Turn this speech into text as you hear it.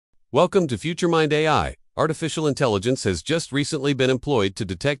Welcome to FutureMind AI. Artificial intelligence has just recently been employed to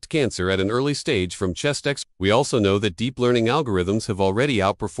detect cancer at an early stage from chest X. We also know that deep learning algorithms have already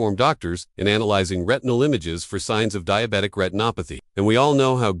outperformed doctors in analyzing retinal images for signs of diabetic retinopathy. And we all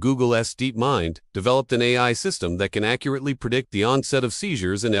know how Google's DeepMind developed an AI system that can accurately predict the onset of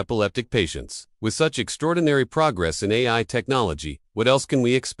seizures in epileptic patients. With such extraordinary progress in AI technology, what else can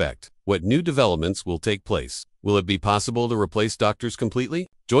we expect? What new developments will take place? Will it be possible to replace doctors completely?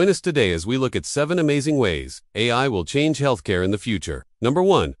 Join us today as we look at 7 amazing ways AI will change healthcare in the future. Number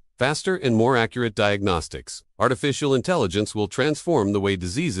 1. Faster and more accurate diagnostics. Artificial intelligence will transform the way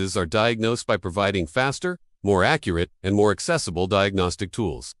diseases are diagnosed by providing faster, more accurate, and more accessible diagnostic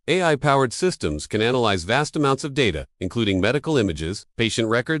tools. AI-powered systems can analyze vast amounts of data, including medical images, patient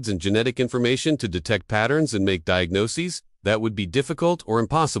records, and genetic information to detect patterns and make diagnoses that would be difficult or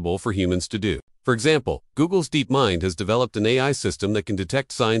impossible for humans to do. For example, Google's DeepMind has developed an AI system that can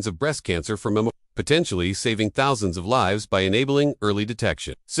detect signs of breast cancer from potentially saving thousands of lives by enabling early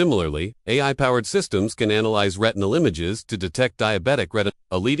detection. Similarly, AI-powered systems can analyze retinal images to detect diabetic retinopathy,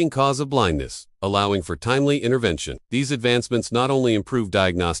 a leading cause of blindness, allowing for timely intervention. These advancements not only improve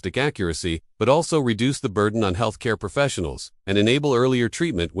diagnostic accuracy, but also reduce the burden on healthcare professionals and enable earlier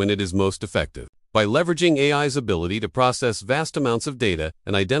treatment when it is most effective. By leveraging AI's ability to process vast amounts of data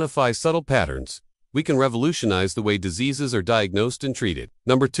and identify subtle patterns, we can revolutionize the way diseases are diagnosed and treated.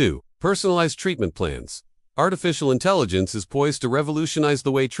 Number 2. Personalized treatment plans. Artificial intelligence is poised to revolutionize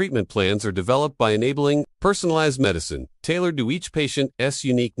the way treatment plans are developed by enabling personalized medicine, tailored to each patient's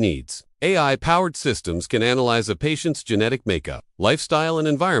unique needs. AI-powered systems can analyze a patient's genetic makeup, lifestyle, and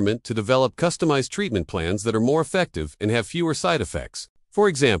environment to develop customized treatment plans that are more effective and have fewer side effects. For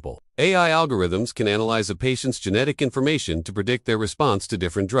example, AI algorithms can analyze a patient's genetic information to predict their response to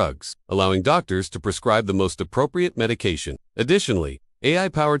different drugs, allowing doctors to prescribe the most appropriate medication. Additionally,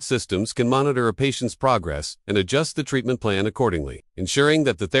 AI-powered systems can monitor a patient's progress and adjust the treatment plan accordingly, ensuring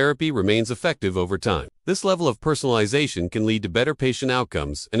that the therapy remains effective over time. This level of personalization can lead to better patient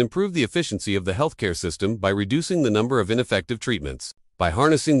outcomes and improve the efficiency of the healthcare system by reducing the number of ineffective treatments. By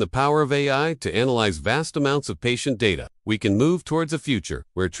harnessing the power of AI to analyze vast amounts of patient data, we can move towards a future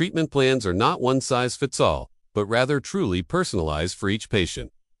where treatment plans are not one-size-fits-all, but rather truly personalized for each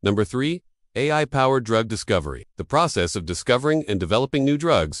patient. Number 3. AI-powered drug discovery. The process of discovering and developing new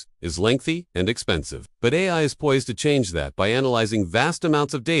drugs is lengthy and expensive, but AI is poised to change that by analyzing vast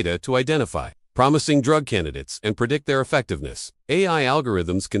amounts of data to identify promising drug candidates and predict their effectiveness. AI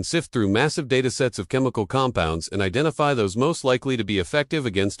algorithms can sift through massive datasets of chemical compounds and identify those most likely to be effective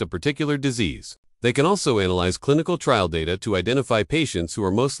against a particular disease. They can also analyze clinical trial data to identify patients who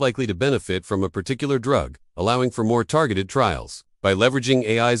are most likely to benefit from a particular drug, allowing for more targeted trials. By leveraging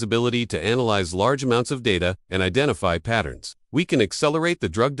AI's ability to analyze large amounts of data and identify patterns, we can accelerate the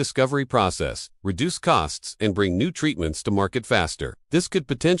drug discovery process, reduce costs, and bring new treatments to market faster. This could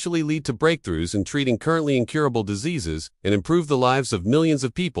potentially lead to breakthroughs in treating currently incurable diseases and improve the lives of millions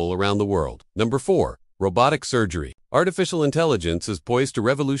of people around the world. Number 4. Robotic surgery. Artificial intelligence is poised to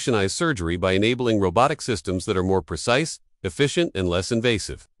revolutionize surgery by enabling robotic systems that are more precise, efficient, and less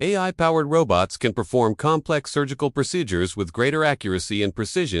invasive. AI-powered robots can perform complex surgical procedures with greater accuracy and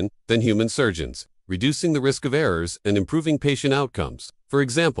precision than human surgeons, reducing the risk of errors and improving patient outcomes. For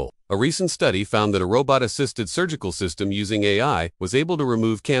example, a recent study found that a robot-assisted surgical system using AI was able to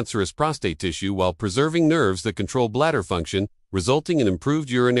remove cancerous prostate tissue while preserving nerves that control bladder function, resulting in improved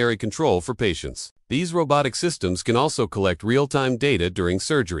urinary control for patients. These robotic systems can also collect real-time data during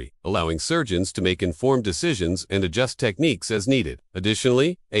surgery, allowing surgeons to make informed decisions and adjust techniques as needed.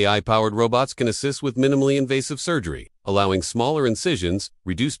 Additionally, AI-powered robots can assist with minimally invasive surgery, allowing smaller incisions,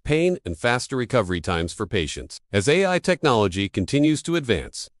 reduced pain, and faster recovery times for patients. As AI technology continues to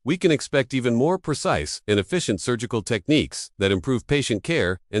advance, we can expect even more precise and efficient surgical techniques that improve patient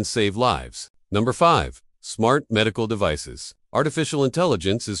care and save lives. Number 5. Smart medical devices. Artificial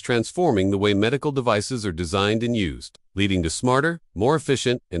intelligence is transforming the way medical devices are designed and used, leading to smarter, more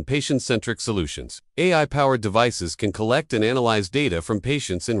efficient, and patient-centric solutions. AI-powered devices can collect and analyze data from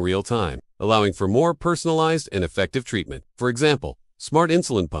patients in real time, allowing for more personalized and effective treatment. For example, smart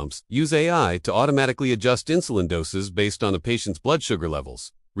insulin pumps use AI to automatically adjust insulin doses based on a patient's blood sugar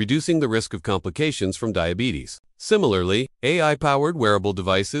levels, reducing the risk of complications from diabetes. Similarly, AI-powered wearable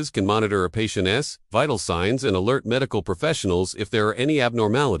devices can monitor a patient's vital signs and alert medical professionals if there are any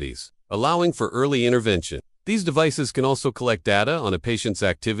abnormalities, allowing for early intervention. These devices can also collect data on a patient's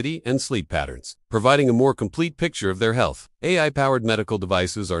activity and sleep patterns, providing a more complete picture of their health. AI-powered medical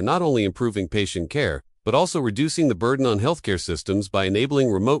devices are not only improving patient care, but also reducing the burden on healthcare systems by enabling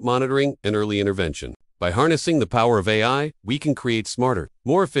remote monitoring and early intervention. By harnessing the power of AI, we can create smarter,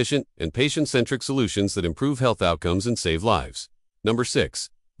 more efficient, and patient-centric solutions that improve health outcomes and save lives. Number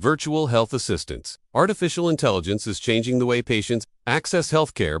 6. Virtual health assistants. Artificial intelligence is changing the way patients access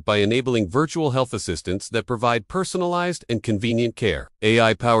healthcare by enabling virtual health assistants that provide personalized and convenient care.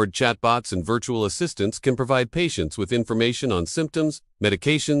 AI-powered chatbots and virtual assistants can provide patients with information on symptoms,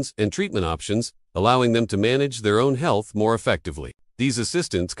 medications, and treatment options, allowing them to manage their own health more effectively. These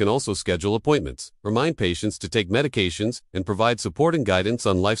assistants can also schedule appointments, remind patients to take medications, and provide support and guidance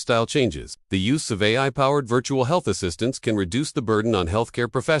on lifestyle changes. The use of AI-powered virtual health assistants can reduce the burden on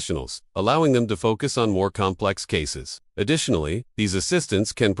healthcare professionals, allowing them to focus on more complex cases. Additionally, these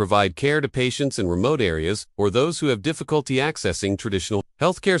assistants can provide care to patients in remote areas or those who have difficulty accessing traditional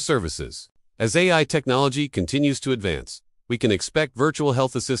healthcare services. As AI technology continues to advance, we can expect virtual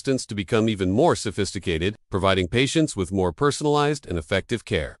health assistants to become even more sophisticated, providing patients with more personalized and effective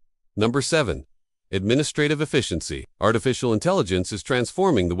care. Number 7. Administrative efficiency. Artificial intelligence is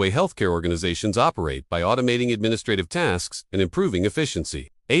transforming the way healthcare organizations operate by automating administrative tasks and improving efficiency.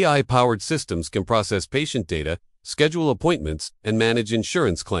 AI-powered systems can process patient data, schedule appointments, and manage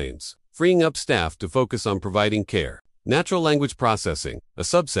insurance claims, freeing up staff to focus on providing care. Natural language processing, a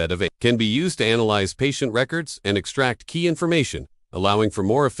subset of AI, can be used to analyze patient records and extract key information, allowing for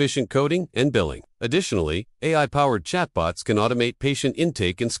more efficient coding and billing. Additionally, AI-powered chatbots can automate patient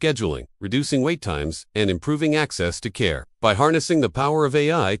intake and scheduling, reducing wait times and improving access to care. By harnessing the power of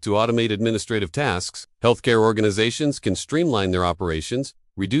AI to automate administrative tasks, healthcare organizations can streamline their operations,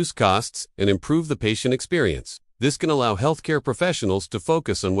 reduce costs, and improve the patient experience. This can allow healthcare professionals to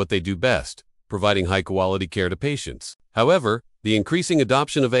focus on what they do best, providing high-quality care to patients. However, the increasing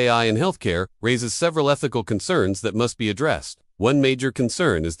adoption of AI in healthcare raises several ethical concerns that must be addressed. One major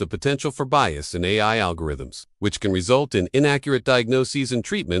concern is the potential for bias in AI algorithms, which can result in inaccurate diagnoses and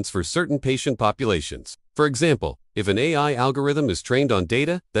treatments for certain patient populations. For example, if an AI algorithm is trained on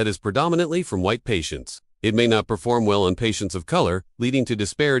data that is predominantly from white patients, it may not perform well on patients of color, leading to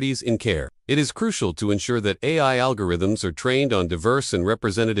disparities in care. It is crucial to ensure that AI algorithms are trained on diverse and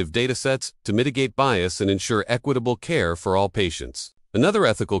representative datasets to mitigate bias and ensure equitable care for all patients. Another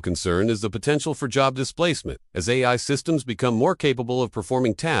ethical concern is the potential for job displacement, as AI systems become more capable of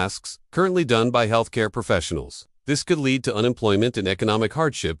performing tasks currently done by healthcare professionals. This could lead to unemployment and economic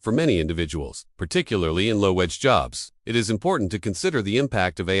hardship for many individuals, particularly in low-wage jobs. It is important to consider the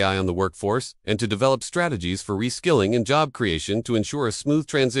impact of AI on the workforce and to develop strategies for reskilling and job creation to ensure a smooth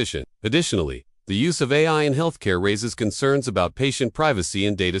transition. Additionally, the use of AI in healthcare raises concerns about patient privacy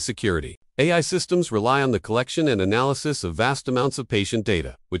and data security. AI systems rely on the collection and analysis of vast amounts of patient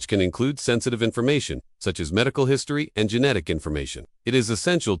data, which can include sensitive information, such as medical history and genetic information. It is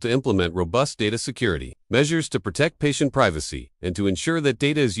essential to implement robust data security measures to protect patient privacy and to ensure that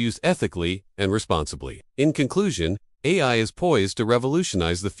data is used ethically and responsibly. In conclusion, AI is poised to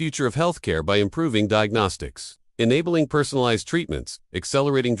revolutionize the future of healthcare by improving diagnostics, enabling personalized treatments,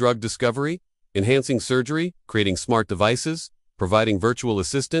 accelerating drug discovery, enhancing surgery, creating smart devices, providing virtual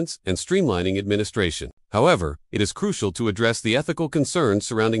assistance, and streamlining administration. However, it is crucial to address the ethical concerns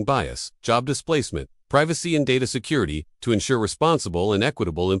surrounding bias, job displacement, privacy, and data security to ensure responsible and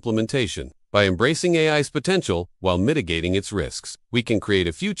equitable implementation. By embracing AI's potential while mitigating its risks, we can create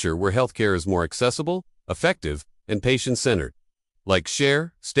a future where healthcare is more accessible, effective, and patient-centered. Like,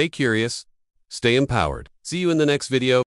 share, stay curious, stay empowered. See you in the next video.